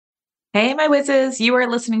Hey, my whizzes. You are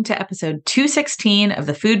listening to episode 216 of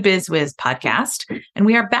the Food Biz Wiz podcast, and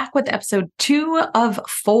we are back with episode 2 of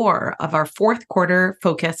 4 of our fourth quarter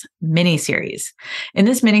focus mini series. In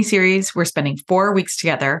this mini series, we're spending 4 weeks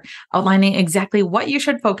together outlining exactly what you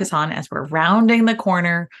should focus on as we're rounding the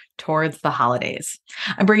corner towards the holidays.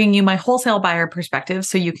 I'm bringing you my wholesale buyer perspective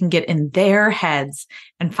so you can get in their heads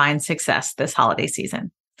and find success this holiday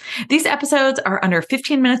season. These episodes are under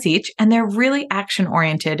 15 minutes each, and they're really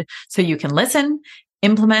action-oriented, so you can listen,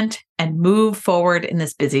 implement, and move forward in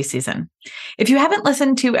this busy season. If you haven't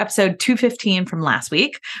listened to episode 215 from last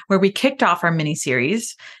week, where we kicked off our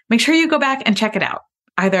mini-series, make sure you go back and check it out,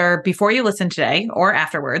 either before you listen today or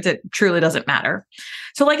afterwards. It truly doesn't matter.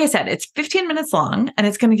 So like I said, it's 15 minutes long, and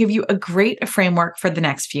it's going to give you a great framework for the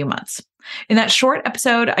next few months. In that short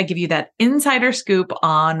episode, I give you that insider scoop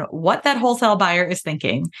on what that wholesale buyer is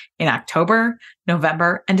thinking in October,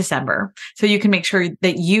 November, and December, so you can make sure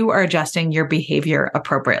that you are adjusting your behavior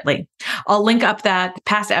appropriately. I'll link up that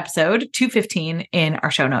past episode, 215, in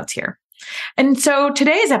our show notes here. And so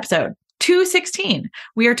today's episode, 216,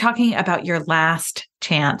 we are talking about your last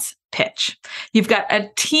chance pitch. You've got a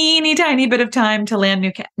teeny tiny bit of time to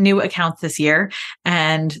land new accounts this year,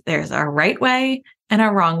 and there's a right way and a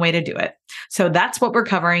wrong way to do it. So that's what we're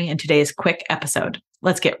covering in today's quick episode.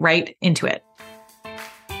 Let's get right into it.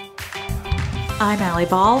 I'm Allie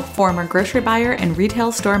Ball, former grocery buyer and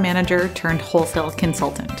retail store manager turned wholesale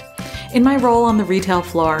consultant. In my role on the retail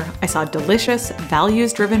floor, I saw delicious,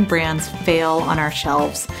 values-driven brands fail on our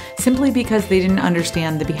shelves simply because they didn't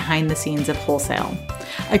understand the behind the scenes of wholesale.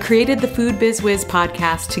 I created the Food Biz Wiz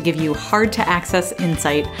podcast to give you hard-to-access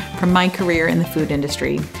insight from my career in the food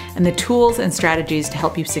industry and the tools and strategies to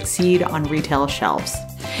help you succeed on retail shelves.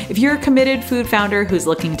 If you're a committed food founder who's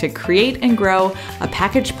looking to create and grow a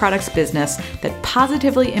packaged products business that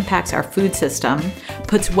positively impacts our food system,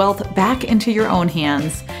 puts wealth back into your own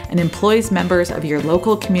hands, and employs members of your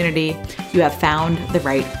local community, you have found the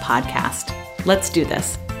right podcast. Let's do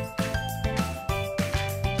this.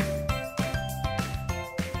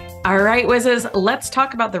 All right, whizzes, let's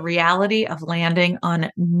talk about the reality of landing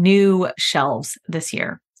on new shelves this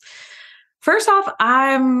year. First off,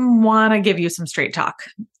 I want to give you some straight talk.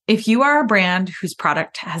 If you are a brand whose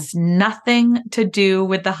product has nothing to do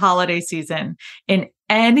with the holiday season in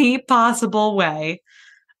any possible way,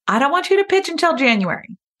 I don't want you to pitch until January.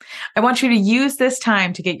 I want you to use this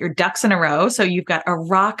time to get your ducks in a row so you've got a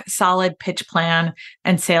rock solid pitch plan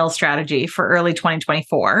and sales strategy for early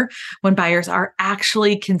 2024 when buyers are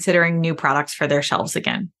actually considering new products for their shelves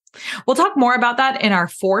again. We'll talk more about that in our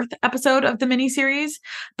 4th episode of the mini-series,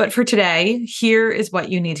 but for today, here is what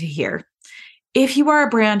you need to hear. If you are a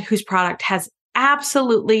brand whose product has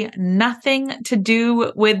absolutely nothing to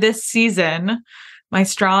do with this season, my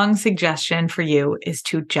strong suggestion for you is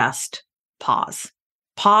to just pause.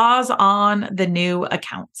 Pause on the new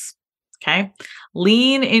accounts, okay?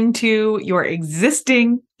 Lean into your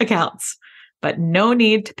existing accounts, but no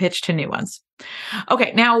need to pitch to new ones.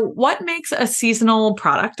 Okay, now what makes a seasonal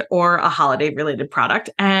product or a holiday-related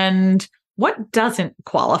product, and what doesn't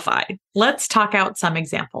qualify? Let's talk out some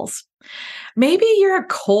examples. Maybe you're a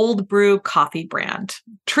cold brew coffee brand.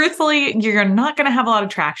 Truthfully, you're not going to have a lot of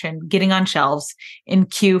traction getting on shelves in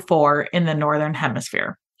Q4 in the Northern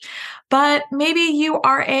Hemisphere. But maybe you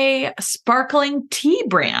are a sparkling tea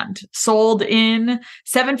brand sold in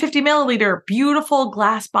 750 milliliter beautiful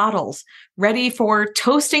glass bottles, ready for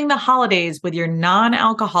toasting the holidays with your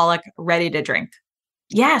non-alcoholic ready to drink.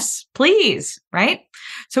 Yes, please, right?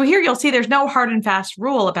 So here you'll see there's no hard and fast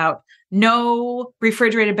rule about no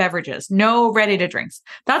refrigerated beverages, no ready to drinks.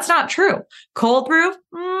 That's not true. Cold brew,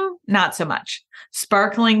 not so much.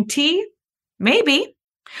 Sparkling tea, maybe.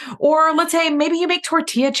 Or let's say maybe you make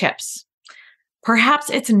tortilla chips. Perhaps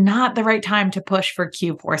it's not the right time to push for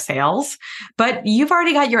Q4 sales, but you've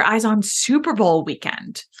already got your eyes on Super Bowl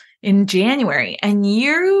weekend in January, and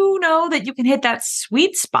you know that you can hit that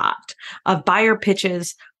sweet spot of buyer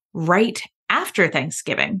pitches right after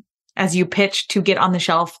Thanksgiving as you pitch to get on the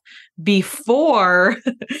shelf before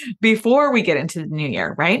we get into the new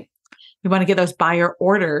year, right? We want to get those buyer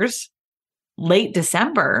orders late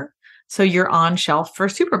December so you're on shelf for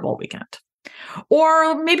Super Bowl weekend.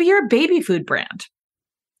 Or maybe you're a baby food brand.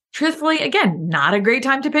 Truthfully, again, not a great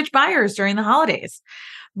time to pitch buyers during the holidays,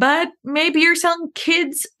 but maybe you're selling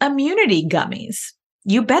kids' immunity gummies.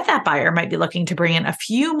 You bet that buyer might be looking to bring in a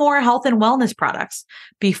few more health and wellness products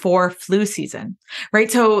before flu season,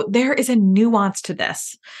 right? So there is a nuance to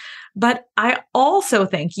this. But I also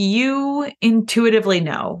think you intuitively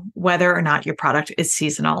know whether or not your product is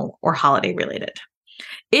seasonal or holiday related.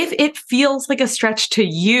 If it feels like a stretch to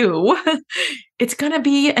you, it's going to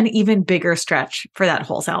be an even bigger stretch for that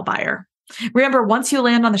wholesale buyer. Remember, once you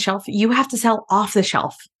land on the shelf, you have to sell off the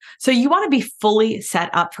shelf. So you want to be fully set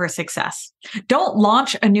up for success. Don't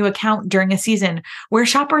launch a new account during a season where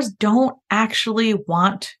shoppers don't actually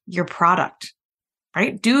want your product,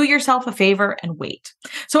 right? Do yourself a favor and wait.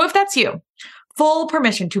 So if that's you, full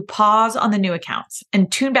permission to pause on the new accounts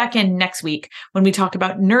and tune back in next week when we talk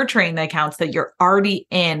about nurturing the accounts that you're already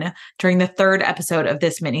in during the third episode of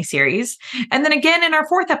this mini series. And then again in our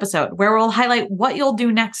fourth episode, where we'll highlight what you'll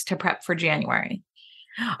do next to prep for January.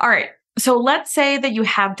 All right. So let's say that you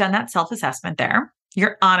have done that self-assessment there.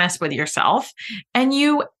 You're honest with yourself and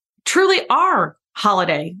you truly are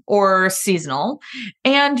holiday or seasonal.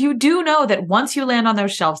 And you do know that once you land on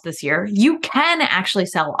those shelves this year, you can actually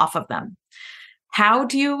sell off of them. How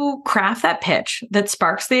do you craft that pitch that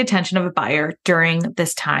sparks the attention of a buyer during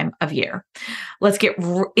this time of year? Let's get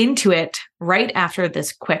into it right after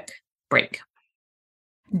this quick break.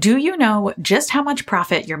 Do you know just how much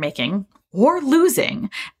profit you're making or losing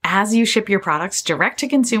as you ship your products direct to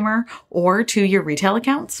consumer or to your retail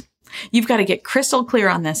accounts? You've got to get crystal clear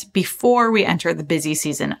on this before we enter the busy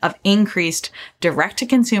season of increased direct to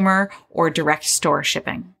consumer or direct store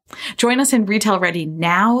shipping. Join us in Retail Ready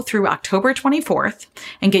now through October 24th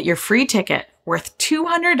and get your free ticket worth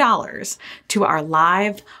 $200 to our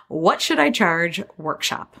live What Should I Charge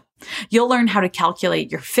workshop. You'll learn how to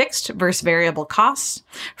calculate your fixed versus variable costs,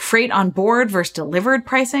 freight on board versus delivered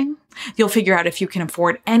pricing. You'll figure out if you can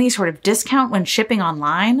afford any sort of discount when shipping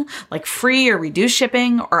online, like free or reduced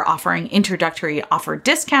shipping or offering introductory offer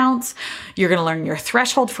discounts. You're going to learn your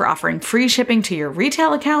threshold for offering free shipping to your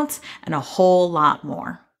retail accounts and a whole lot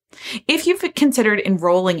more. If you've considered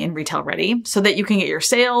enrolling in Retail Ready so that you can get your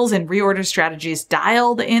sales and reorder strategies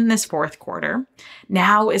dialed in this fourth quarter,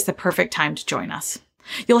 now is the perfect time to join us.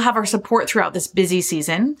 You'll have our support throughout this busy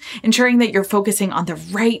season, ensuring that you're focusing on the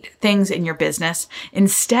right things in your business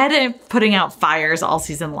instead of putting out fires all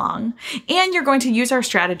season long. And you're going to use our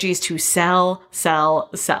strategies to sell, sell,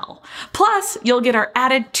 sell. Plus, you'll get our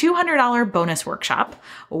added $200 bonus workshop,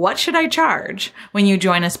 What Should I Charge, when you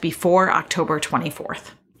join us before October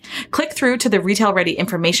 24th. Click through to the Retail Ready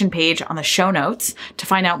information page on the show notes to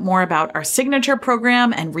find out more about our signature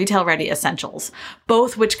program and Retail Ready Essentials,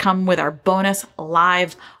 both which come with our bonus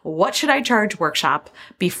live What Should I Charge workshop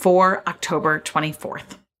before October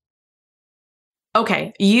 24th.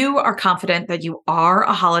 Okay, you are confident that you are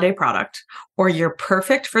a holiday product or you're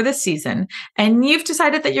perfect for this season, and you've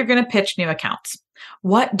decided that you're going to pitch new accounts.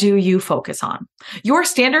 What do you focus on? Your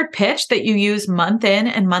standard pitch that you use month in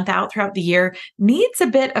and month out throughout the year needs a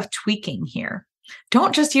bit of tweaking here.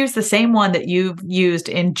 Don't just use the same one that you've used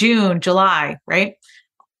in June, July, right?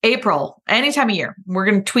 April, any time of year. We're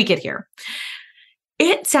going to tweak it here.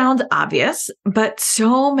 It sounds obvious, but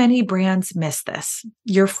so many brands miss this.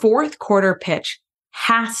 Your fourth quarter pitch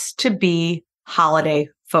has to be holiday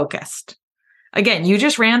focused. Again, you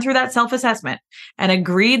just ran through that self-assessment and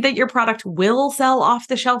agreed that your product will sell off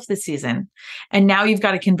the shelf this season. And now you've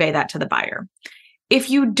got to convey that to the buyer. If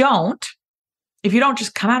you don't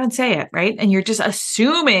just come out and say it, right? And you're just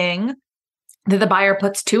assuming that the buyer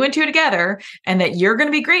puts two and two together and that you're going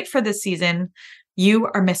to be great for this season, you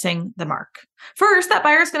are missing the mark. First, that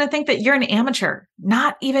buyer is going to think that you're an amateur,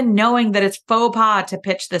 not even knowing that it's faux pas to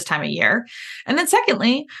pitch this time of year. And then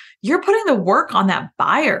secondly, you're putting the work on that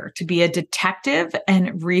buyer to be a detective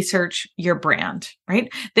and research your brand,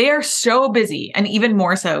 right? They are so busy and even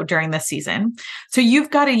more so during this season. So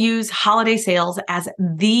you've got to use holiday sales as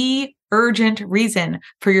the urgent reason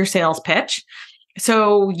for your sales pitch.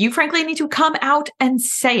 So you frankly need to come out and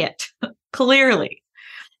say it clearly.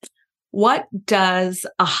 What does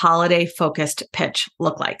a holiday focused pitch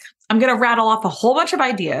look like? I'm going to rattle off a whole bunch of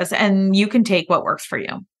ideas and you can take what works for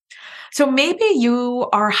you. So maybe you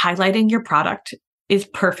are highlighting your product is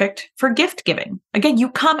perfect for gift giving. Again,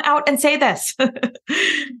 you come out and say this.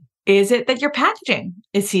 Is it that your packaging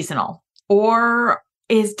is seasonal or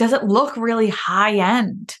does it look really high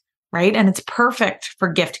end, right? And it's perfect for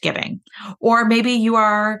gift giving. Or maybe you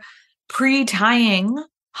are pre-tying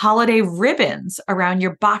holiday ribbons around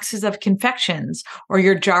your boxes of confections or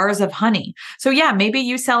your jars of honey. So yeah, maybe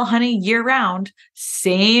you sell honey year round,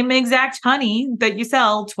 same exact honey that you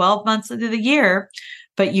sell 12 months into the year,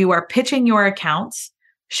 but you are pitching your accounts,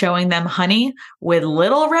 showing them honey with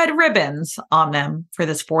little red ribbons on them for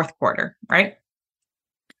this fourth quarter, right?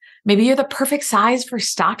 Maybe you're the perfect size for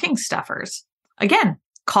stocking stuffers. Again,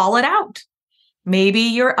 call it out. Maybe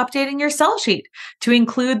you're updating your sell sheet to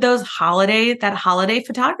include that holiday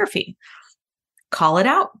photography. Call it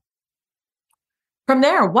out. From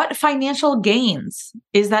there, what financial gains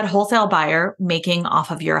is that wholesale buyer making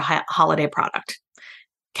off of your holiday product?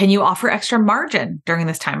 Can you offer extra margin during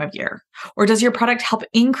this time of year? Or does your product help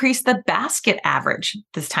increase the basket average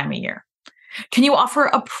this time of year? Can you offer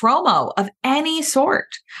a promo of any sort,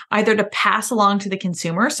 either to pass along to the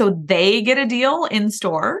consumer so they get a deal in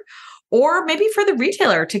store, or maybe for the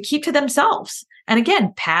retailer to keep to themselves and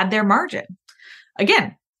again, pad their margin?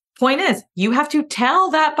 Again, point is, you have to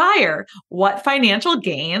tell that buyer what financial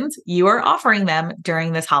gains you are offering them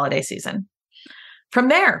during this holiday season. From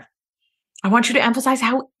there, I want you to emphasize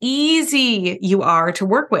how easy you are to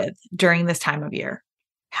work with during this time of year.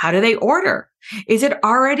 How do they order? Is it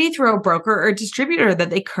already through a broker or distributor that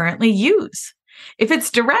they currently use? If it's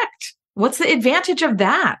direct, what's the advantage of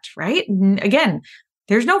that, right? And again,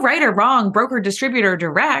 there's no right or wrong broker, distributor,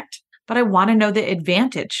 direct, but I want to know the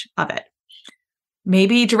advantage of it.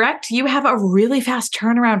 Maybe direct, you have a really fast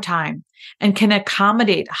turnaround time and can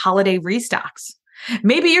accommodate holiday restocks.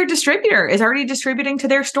 Maybe your distributor is already distributing to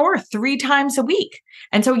their store 3 times a week.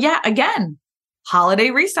 And so, yeah, again, holiday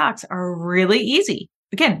restocks are really easy.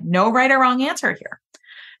 Again, no right or wrong answer here.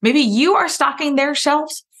 Maybe you are stocking their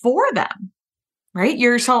shelves for them, right?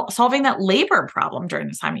 You're solving that labor problem during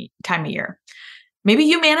this time of year. Maybe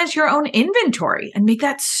you manage your own inventory and make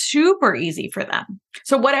that super easy for them.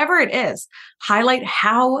 So whatever it is, highlight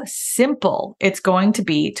how simple it's going to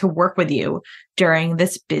be to work with you during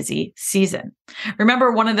this busy season.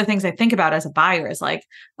 Remember, one of the things I think about as a buyer is like,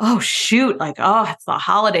 oh, shoot, it's the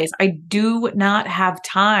holidays. I do not have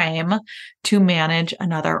time to manage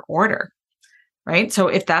another order, right? So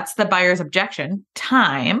if that's the buyer's objection,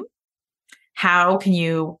 time, how can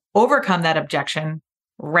you overcome that objection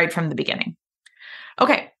right from the beginning?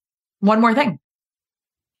 Okay, one more thing.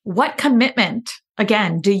 What commitment,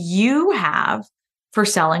 again, do you have for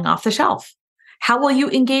selling off the shelf? How will you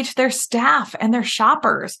engage their staff and their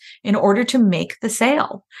shoppers in order to make the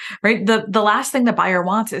sale, right? The last thing the buyer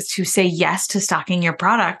wants is to say yes to stocking your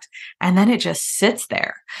product, and then it just sits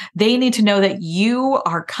there. They need to know that you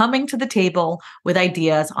are coming to the table with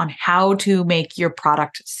ideas on how to make your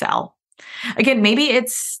product sell. Again, maybe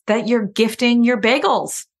it's that you're gifting your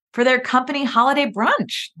bagels for their company holiday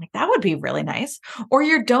brunch. That would be really nice. Or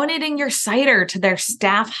you're donating your cider to their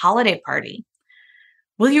staff holiday party.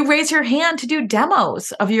 Will you raise your hand to do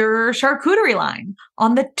demos of your charcuterie line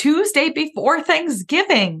on the Tuesday before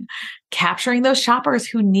Thanksgiving, capturing those shoppers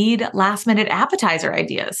who need last minute appetizer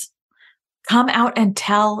ideas? Come out and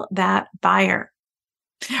tell that buyer.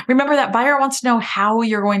 Remember, that buyer wants to know how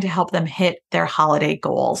you're going to help them hit their holiday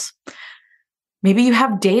goals. Maybe you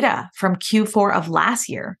have data from Q4 of last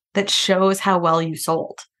year that shows how well you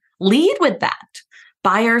sold. Lead with that.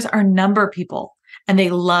 Buyers are number people and they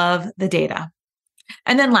love the data.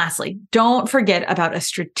 And then lastly, don't forget about a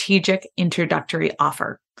strategic introductory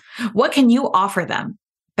offer. What can you offer them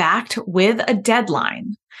backed with a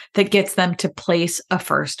deadline that gets them to place a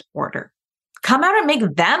first order? Come out and make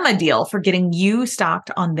them a deal for getting you stocked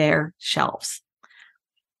on their shelves.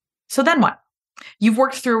 So then what? You've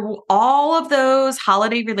worked through all of those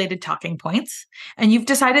holiday related talking points, and you've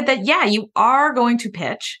decided that, yeah, you are going to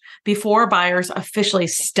pitch before buyers officially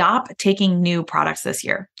stop taking new products this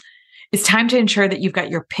year. It's time to ensure that you've got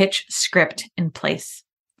your pitch script in place.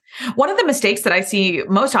 One of the mistakes that I see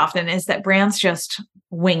most often is that brands just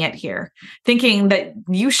wing it here, thinking that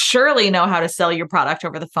you surely know how to sell your product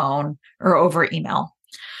over the phone or over email.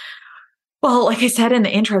 Well, like I said in the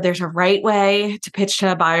intro, there's a right way to pitch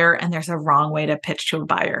to a buyer and there's a wrong way to pitch to a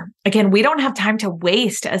buyer. Again, we don't have time to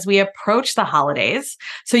waste as we approach the holidays.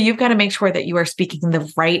 So you've got to make sure that you are speaking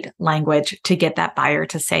the right language to get that buyer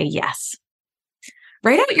to say yes.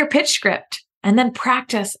 Write out your pitch script and then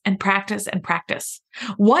practice and practice and practice.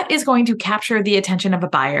 What is going to capture the attention of a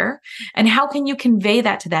buyer and how can you convey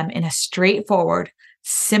that to them in a straightforward,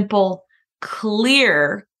 simple,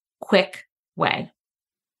 clear, quick way?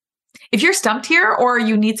 If you're stumped here or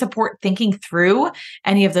you need support thinking through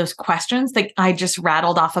any of those questions that I just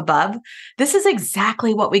rattled off above, this is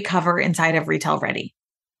exactly what we cover inside of Retail Ready.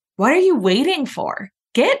 What are you waiting for?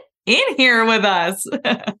 Get in here with us.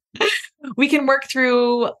 We can work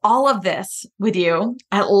through all of this with you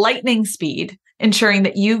at lightning speed, ensuring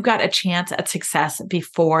that you've got a chance at success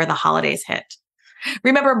before the holidays hit.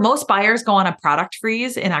 Remember, most buyers go on a product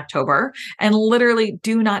freeze in October and literally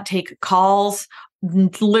do not take calls,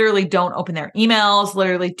 literally don't open their emails,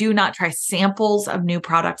 literally do not try samples of new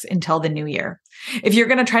products until the new year. If you're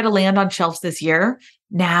going to try to land on shelves this year,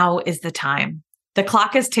 now is the time. The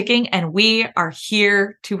clock is ticking and we are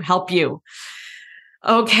here to help you.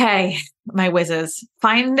 Okay, my whizzes,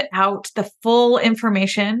 find out the full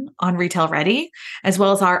information on Retail Ready, as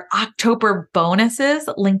well as our October bonuses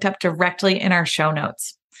linked up directly in our show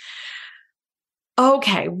notes.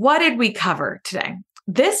 Okay, what did we cover today?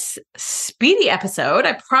 This speedy episode,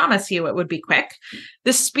 I promise you it would be quick.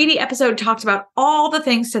 This speedy episode talked about all the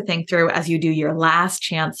things to think through as you do your last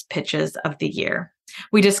chance pitches of the year.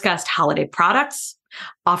 We discussed holiday products,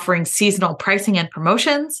 offering seasonal pricing and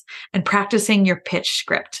promotions, and practicing your pitch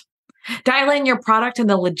script. Dial in your product and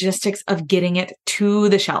the logistics of getting it to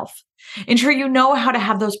the shelf. Ensure you know how to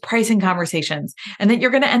have those pricing conversations and that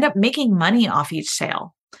you're going to end up making money off each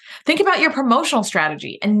sale. Think about your promotional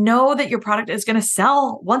strategy and know that your product is going to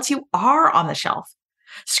sell once you are on the shelf.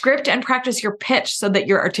 Script and practice your pitch so that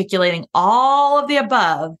you're articulating all of the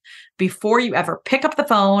above before you ever pick up the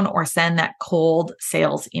phone or send that cold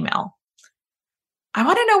sales email. I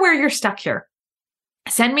want to know where you're stuck here.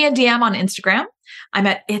 Send me a DM on Instagram. I'm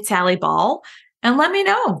at It's Allie Ball, and let me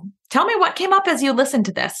know. Tell me what came up as you listened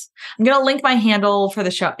to this. I'm going to link my handle for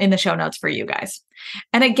the show in the show notes for you guys.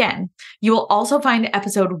 And again, you will also find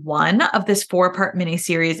episode 1 of this 4-part mini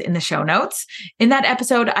series in the show notes. In that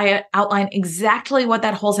episode, I outline exactly what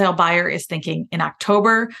that wholesale buyer is thinking in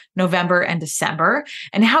October, November, and December,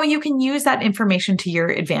 and how you can use that information to your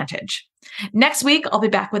advantage. Next week, I'll be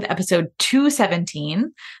back with episode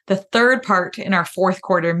 217, the 3rd part in our 4th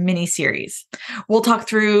quarter mini series. We'll talk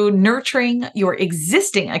through nurturing your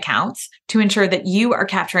existing accounts to ensure that you are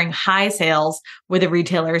capturing high sales with the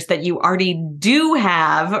retailers that you already do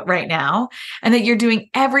have right now, and that you're doing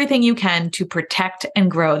everything you can to protect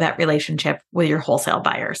and grow that relationship with your wholesale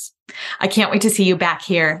buyers. I can't wait to see you back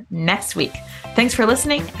here next week. Thanks for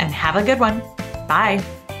listening and have a good one. Bye.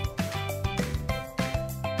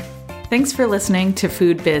 Thanks for listening to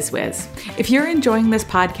Food Biz Wiz. If you're enjoying this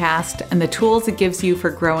podcast and the tools it gives you for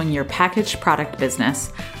growing your packaged product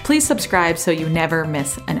business, please subscribe so you never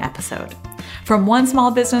miss an episode. From one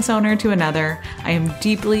small business owner to another, I am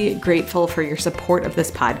deeply grateful for your support of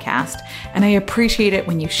this podcast, and I appreciate it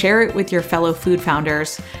when you share it with your fellow food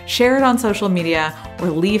founders, share it on social media, or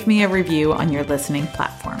leave me a review on your listening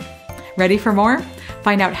platform. Ready for more?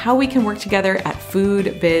 Find out how we can work together at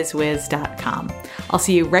foodbizwiz.com. I'll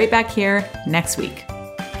see you right back here next week.